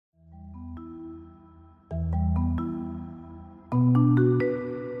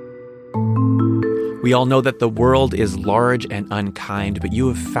We all know that the world is large and unkind, but you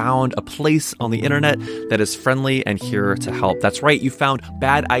have found a place on the internet that is friendly and here to help. That's right, you found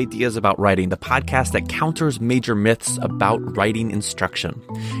Bad Ideas About Writing, the podcast that counters major myths about writing instruction.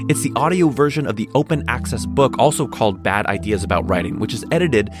 It's the audio version of the open access book, also called Bad Ideas About Writing, which is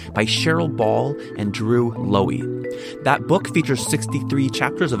edited by Cheryl Ball and Drew Lowy. That book features 63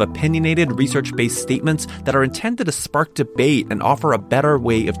 chapters of opinionated, research-based statements that are intended to spark debate and offer a better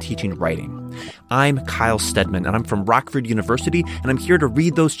way of teaching writing. I'm Kyle Stedman, and I'm from Rockford University, and I'm here to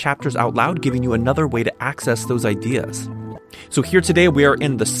read those chapters out loud, giving you another way to access those ideas. So here today, we are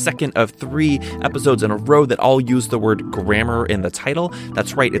in the second of 3 episodes in a row that all use the word grammar in the title.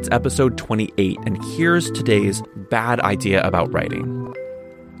 That's right, it's episode 28, and here's today's bad idea about writing.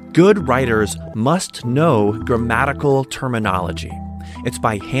 Good writers must know grammatical terminology. It's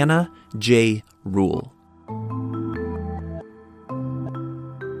by Hannah J. Rule.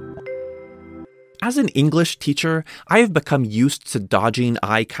 As an English teacher, I have become used to dodging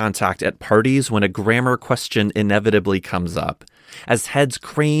eye contact at parties when a grammar question inevitably comes up, as heads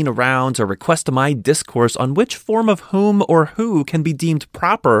crane around to request my discourse on which form of whom or who can be deemed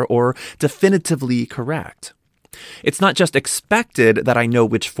proper or definitively correct. It's not just expected that I know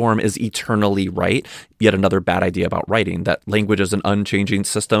which form is eternally right, yet another bad idea about writing, that language is an unchanging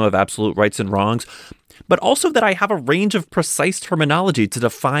system of absolute rights and wrongs, but also that I have a range of precise terminology to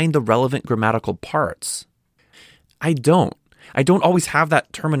define the relevant grammatical parts. I don't always have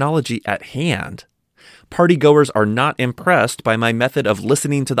that terminology at hand. Partygoers are not impressed by my method of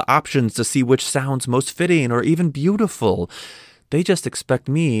listening to the options to see which sounds most fitting or even beautiful. They just expect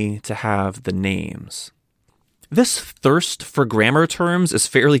me to have the names. This thirst for grammar terms is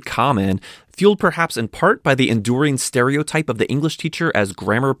fairly common, fueled perhaps in part by the enduring stereotype of the English teacher as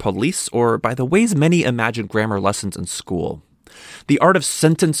grammar police or by the ways many imagine grammar lessons in school. The art of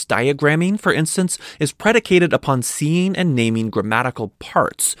sentence diagramming, for instance, is predicated upon seeing and naming grammatical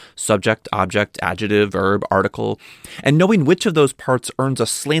parts, subject, object, adjective, verb, article, and knowing which of those parts earns a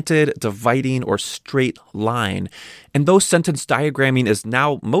slanted, dividing, or straight line. And though sentence diagramming is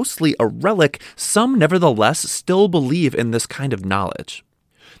now mostly a relic, some nevertheless still believe in this kind of knowledge.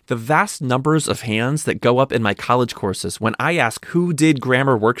 The vast numbers of hands that go up in my college courses when I ask who did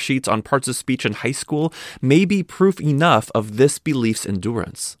grammar worksheets on parts of speech in high school may be proof enough of this belief's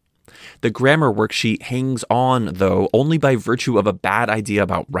endurance. The grammar worksheet hangs on, though, only by virtue of a bad idea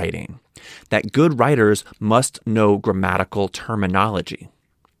about writing, that good writers must know grammatical terminology.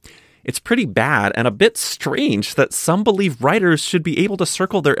 It's pretty bad and a bit strange that some believe writers should be able to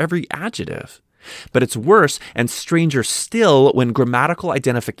circle their every adjective. But it's worse and stranger still when grammatical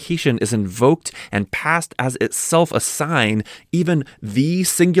identification is invoked and passed as itself a sign, even the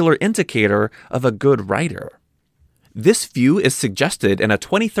singular indicator of a good writer. This view is suggested in a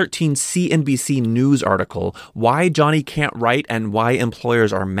 2013 CNBC News article, Why Johnny Can't Write and Why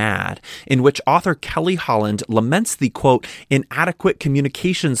Employers Are Mad, in which author Kelly Holland laments the, quote, inadequate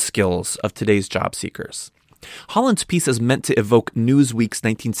communication skills of today's job seekers. Holland's piece is meant to evoke Newsweek's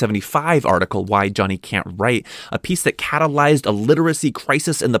 1975 article, Why Johnny Can't Write, a piece that catalyzed a literacy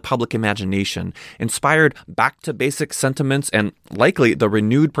crisis in the public imagination, inspired back-to-basic sentiments, and likely the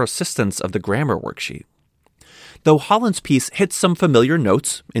renewed persistence of the grammar worksheet. Though Holland's piece hits some familiar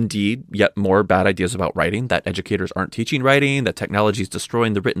notes, indeed, yet more bad ideas about writing, that educators aren't teaching writing, that technology is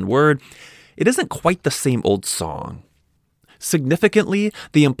destroying the written word, it isn't quite the same old song. Significantly,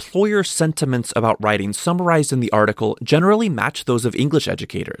 the employer sentiments about writing summarized in the article generally match those of English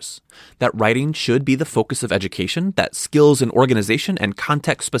educators. That writing should be the focus of education, that skills in organization and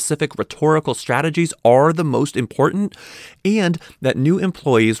context-specific rhetorical strategies are the most important, and that new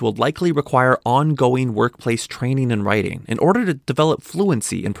employees will likely require ongoing workplace training in writing in order to develop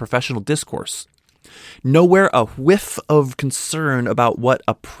fluency in professional discourse. Nowhere a whiff of concern about what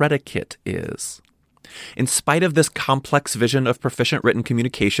a predicate is. In spite of this complex vision of proficient written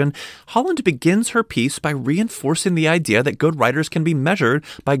communication, Holland begins her piece by reinforcing the idea that good writers can be measured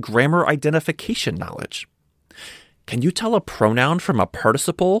by grammar identification knowledge. Can you tell a pronoun from a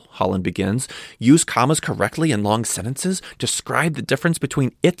participle, Holland begins, use commas correctly in long sentences, describe the difference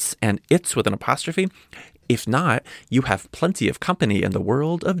between its and its with an apostrophe? If not, you have plenty of company in the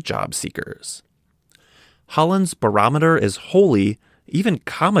world of job seekers. Holland's barometer is wholly, even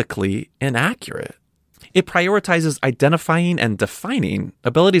comically, inaccurate. It prioritizes identifying and defining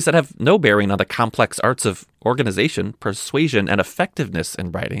abilities that have no bearing on the complex arts of organization, persuasion, and effectiveness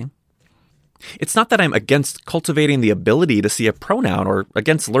in writing. It's not that I'm against cultivating the ability to see a pronoun or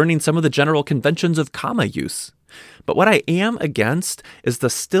against learning some of the general conventions of comma use. But what I am against is the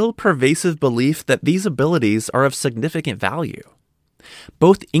still pervasive belief that these abilities are of significant value.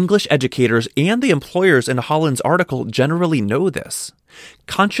 Both English educators and the employers in Holland's article generally know this.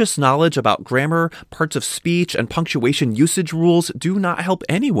 Conscious knowledge about grammar, parts of speech, and punctuation usage rules do not help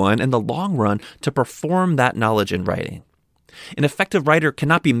anyone in the long run to perform that knowledge in writing. An effective writer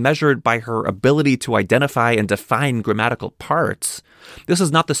cannot be measured by her ability to identify and define grammatical parts. This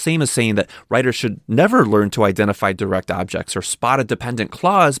is not the same as saying that writers should never learn to identify direct objects or spot a dependent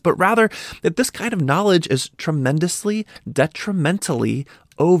clause, but rather that this kind of knowledge is tremendously, detrimentally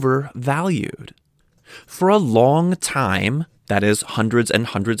overvalued. For a long time, that is, hundreds and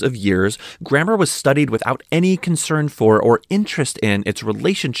hundreds of years, grammar was studied without any concern for or interest in its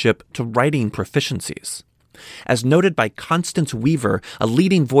relationship to writing proficiencies. As noted by Constance Weaver, a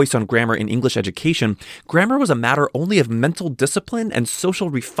leading voice on grammar in English education, grammar was a matter only of mental discipline and social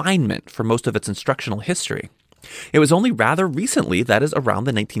refinement for most of its instructional history. It was only rather recently, that is around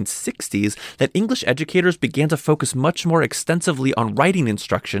the 1960s, that English educators began to focus much more extensively on writing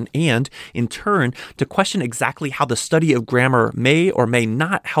instruction and, in turn, to question exactly how the study of grammar may or may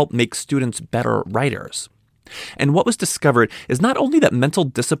not help make students better writers. And what was discovered is not only that mental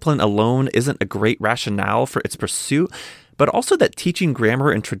discipline alone isn't a great rationale for its pursuit, but also that teaching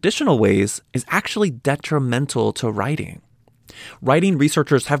grammar in traditional ways is actually detrimental to writing. Writing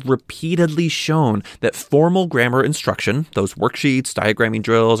researchers have repeatedly shown that formal grammar instruction, those worksheets, diagramming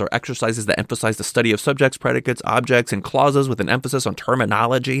drills, or exercises that emphasize the study of subjects, predicates, objects, and clauses with an emphasis on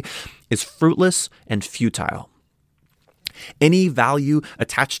terminology, is fruitless and futile. Any value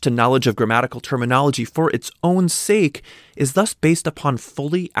attached to knowledge of grammatical terminology for its own sake is thus based upon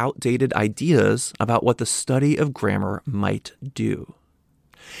fully outdated ideas about what the study of grammar might do.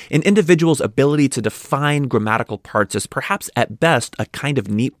 An individual's ability to define grammatical parts is perhaps at best a kind of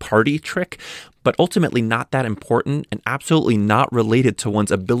neat party trick, but ultimately not that important and absolutely not related to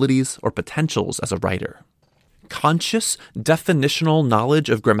one's abilities or potentials as a writer. Conscious, definitional knowledge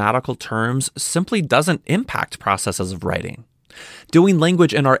of grammatical terms simply doesn't impact processes of writing. Doing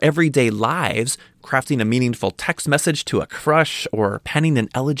language in our everyday lives, crafting a meaningful text message to a crush or penning an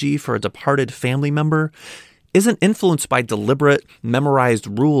elegy for a departed family member, isn't influenced by deliberate,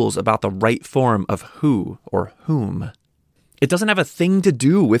 memorized rules about the right form of who or whom. It doesn't have a thing to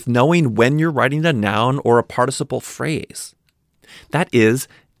do with knowing when you're writing a noun or a participle phrase. That is,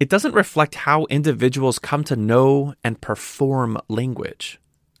 it doesn't reflect how individuals come to know and perform language.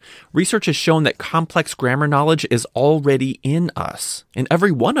 Research has shown that complex grammar knowledge is already in us, in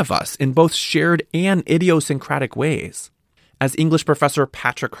every one of us, in both shared and idiosyncratic ways. As English professor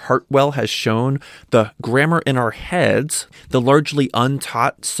Patrick Hartwell has shown, the grammar in our heads, the largely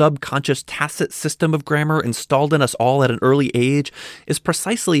untaught, subconscious, tacit system of grammar installed in us all at an early age, is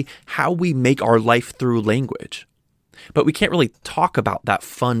precisely how we make our life through language. But we can't really talk about that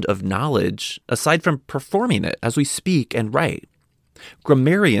fund of knowledge aside from performing it as we speak and write.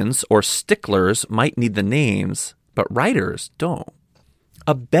 Grammarians or sticklers might need the names, but writers don't.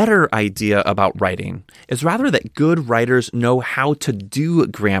 A better idea about writing is rather that good writers know how to do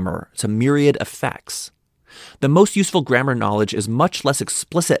grammar to myriad effects. The most useful grammar knowledge is much less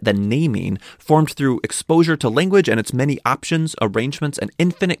explicit than naming, formed through exposure to language and its many options, arrangements, and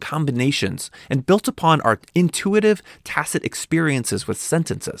infinite combinations, and built upon our intuitive, tacit experiences with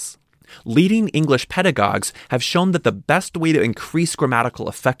sentences. Leading English pedagogues have shown that the best way to increase grammatical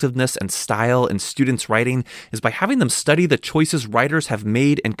effectiveness and style in students' writing is by having them study the choices writers have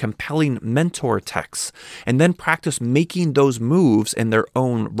made in compelling mentor texts, and then practice making those moves in their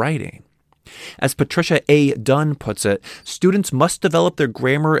own writing. As Patricia A. Dunn puts it, students must develop their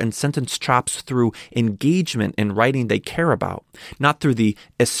grammar and sentence chops through engagement in writing they care about, not through the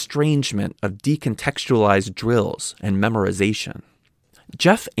estrangement of decontextualized drills and memorization.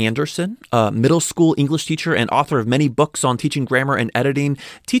 Jeff Anderson, a middle school English teacher and author of many books on teaching grammar and editing,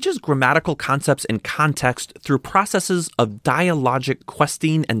 teaches grammatical concepts in context through processes of dialogic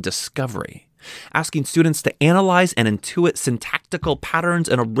questing and discovery, asking students to analyze and intuit syntactical patterns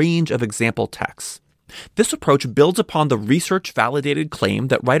in a range of example texts. This approach builds upon the research-validated claim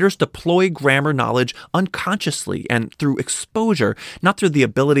that writers deploy grammar knowledge unconsciously and through exposure, not through the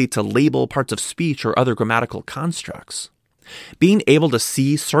ability to label parts of speech or other grammatical constructs. Being able to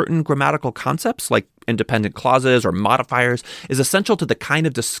see certain grammatical concepts, like independent clauses or modifiers, is essential to the kind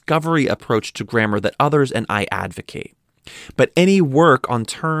of discovery approach to grammar that others and I advocate. But any work on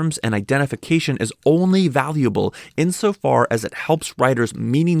terms and identification is only valuable insofar as it helps writers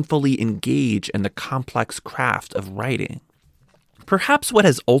meaningfully engage in the complex craft of writing. Perhaps what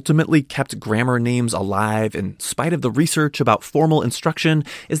has ultimately kept grammar names alive in spite of the research about formal instruction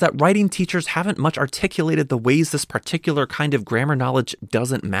is that writing teachers haven't much articulated the ways this particular kind of grammar knowledge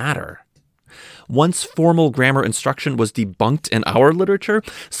doesn't matter. Once formal grammar instruction was debunked in our literature,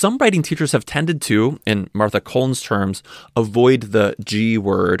 some writing teachers have tended to, in Martha Cole's terms, avoid the G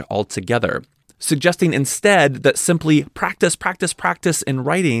word altogether, suggesting instead that simply practice, practice, practice in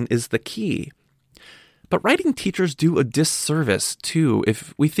writing is the key. But writing teachers do a disservice, too,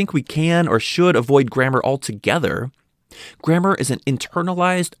 if we think we can or should avoid grammar altogether. Grammar is an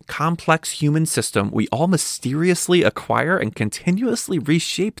internalized, complex human system we all mysteriously acquire and continuously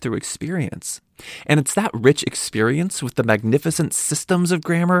reshape through experience. And it's that rich experience with the magnificent systems of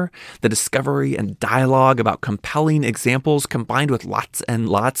grammar, the discovery and dialogue about compelling examples combined with lots and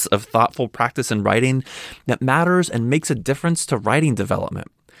lots of thoughtful practice in writing that matters and makes a difference to writing development,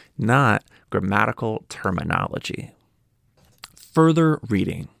 not grammatical terminology. Further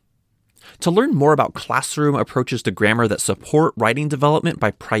reading. To learn more about classroom approaches to grammar that support writing development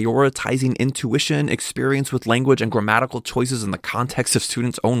by prioritizing intuition, experience with language, and grammatical choices in the context of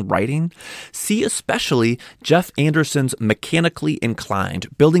students' own writing, see especially Jeff Anderson's Mechanically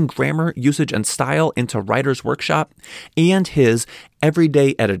Inclined, Building Grammar, Usage, and Style into Writer's Workshop, and his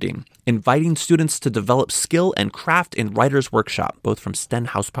Everyday Editing, Inviting Students to Develop Skill and Craft in Writer's Workshop, both from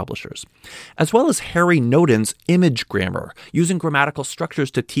Stenhouse Publishers, as well as Harry Noden's Image Grammar, Using Grammatical Structures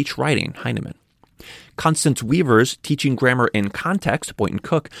to Teach Writing, Heinemann. Constance Weaver's Teaching Grammar in Context, Boynton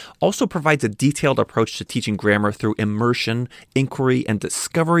Cook, also provides a detailed approach to teaching grammar through immersion, inquiry, and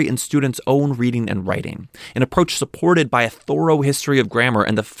discovery in students' own reading and writing, an approach supported by a thorough history of grammar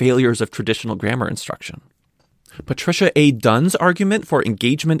and the failures of traditional grammar instruction. Patricia A. Dunn's argument for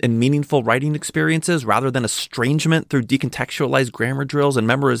engagement in meaningful writing experiences rather than estrangement through decontextualized grammar drills and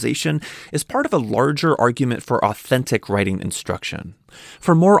memorization is part of a larger argument for authentic writing instruction.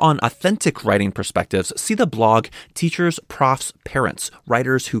 For more on authentic writing perspectives, see the blog Teachers, Profs, Parents,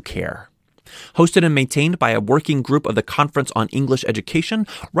 Writers Who Care. Hosted and maintained by a working group of the Conference on English Education,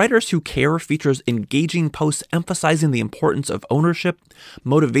 Writers Who Care features engaging posts emphasizing the importance of ownership,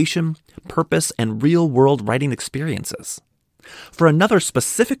 motivation, purpose, and real-world writing experiences. For another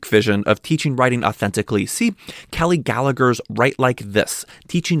specific vision of teaching writing authentically, see Kelly Gallagher's Write Like This,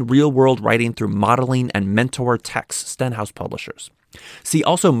 Teaching Real-World Writing Through Modeling and Mentor Texts, Stenhouse Publishers. See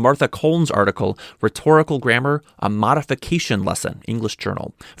also Martha Cole's article, Rhetorical Grammar, A Modification Lesson, English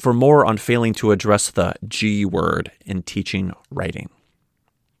Journal, for more on failing to address the G word in teaching writing.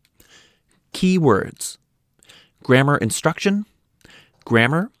 Key words: grammar instruction,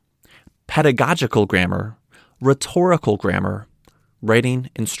 grammar, pedagogical grammar, rhetorical grammar, writing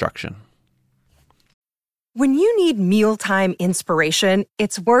instruction. When you need mealtime inspiration,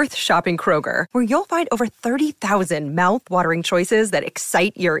 it's worth shopping Kroger, where you'll find over 30,000 mouth-watering choices that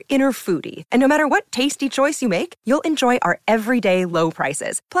excite your inner foodie. And no matter what tasty choice you make, you'll enjoy our everyday low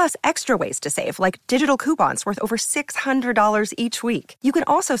prices, plus extra ways to save, like digital coupons worth over $600 each week. You can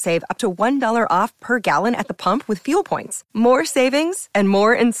also save up to $1 off per gallon at the pump with fuel points. More savings and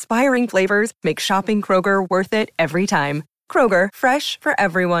more inspiring flavors make shopping Kroger worth it every time. Kroger, fresh for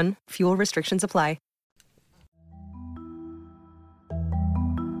everyone. Fuel restrictions apply.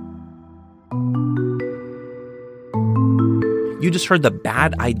 You just heard the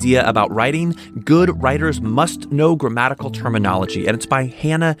bad idea about writing. Good writers must know grammatical terminology, and it's by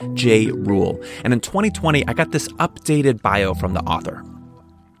Hannah J. Rule. And in 2020, I got this updated bio from the author.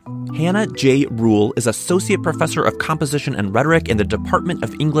 Hannah J. Rule is Associate Professor of Composition and Rhetoric in the Department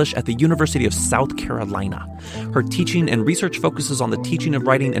of English at the University of South Carolina. Her teaching and research focuses on the teaching of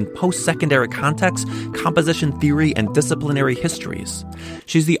writing in post-secondary contexts, composition theory, and disciplinary histories.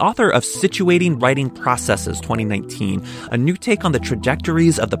 She's the author of Situating Writing Processes 2019, a new take on the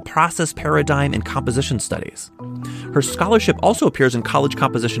trajectories of the process paradigm in composition studies. Her scholarship also appears in College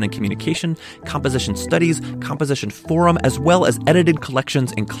Composition and Communication, Composition Studies, Composition Forum, as well as edited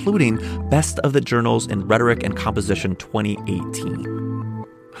collections including Best of the Journals in Rhetoric and Composition 2018.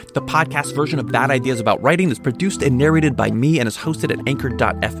 The podcast version of Bad Ideas About Writing is produced and narrated by me and is hosted at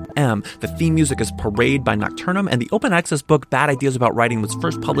Anchor.fm. The theme music is Parade by Nocturnum, and the open access book Bad Ideas About Writing was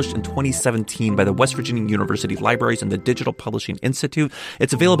first published in 2017 by the West Virginia University Libraries and the Digital Publishing Institute.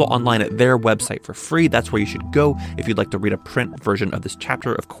 It's available online at their website for free. That's where you should go if you'd like to read a print version of this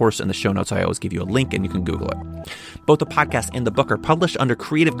chapter. Of course, in the show notes, I always give you a link and you can Google it. Both the podcast and the book are published under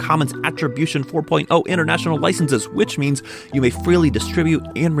Creative Commons Attribution 4.0 international licenses, which means you may freely distribute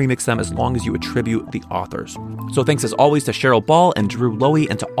and remix them as long as you attribute the authors. So thanks as always to Cheryl Ball and Drew Lowy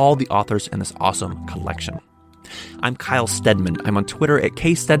and to all the authors in this awesome collection. I'm Kyle Stedman. I'm on Twitter at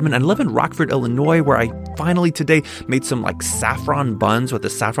KStedman. I live in Rockford, Illinois, where I finally today made some saffron buns with the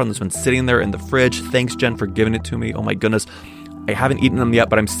saffron that's been sitting there in the fridge. Thanks, Jen, for giving it to me. Oh my goodness. I haven't eaten them yet,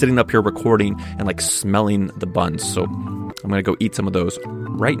 but I'm sitting up here recording and smelling the buns. So I'm going to go eat some of those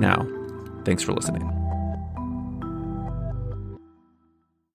right now. Thanks for listening.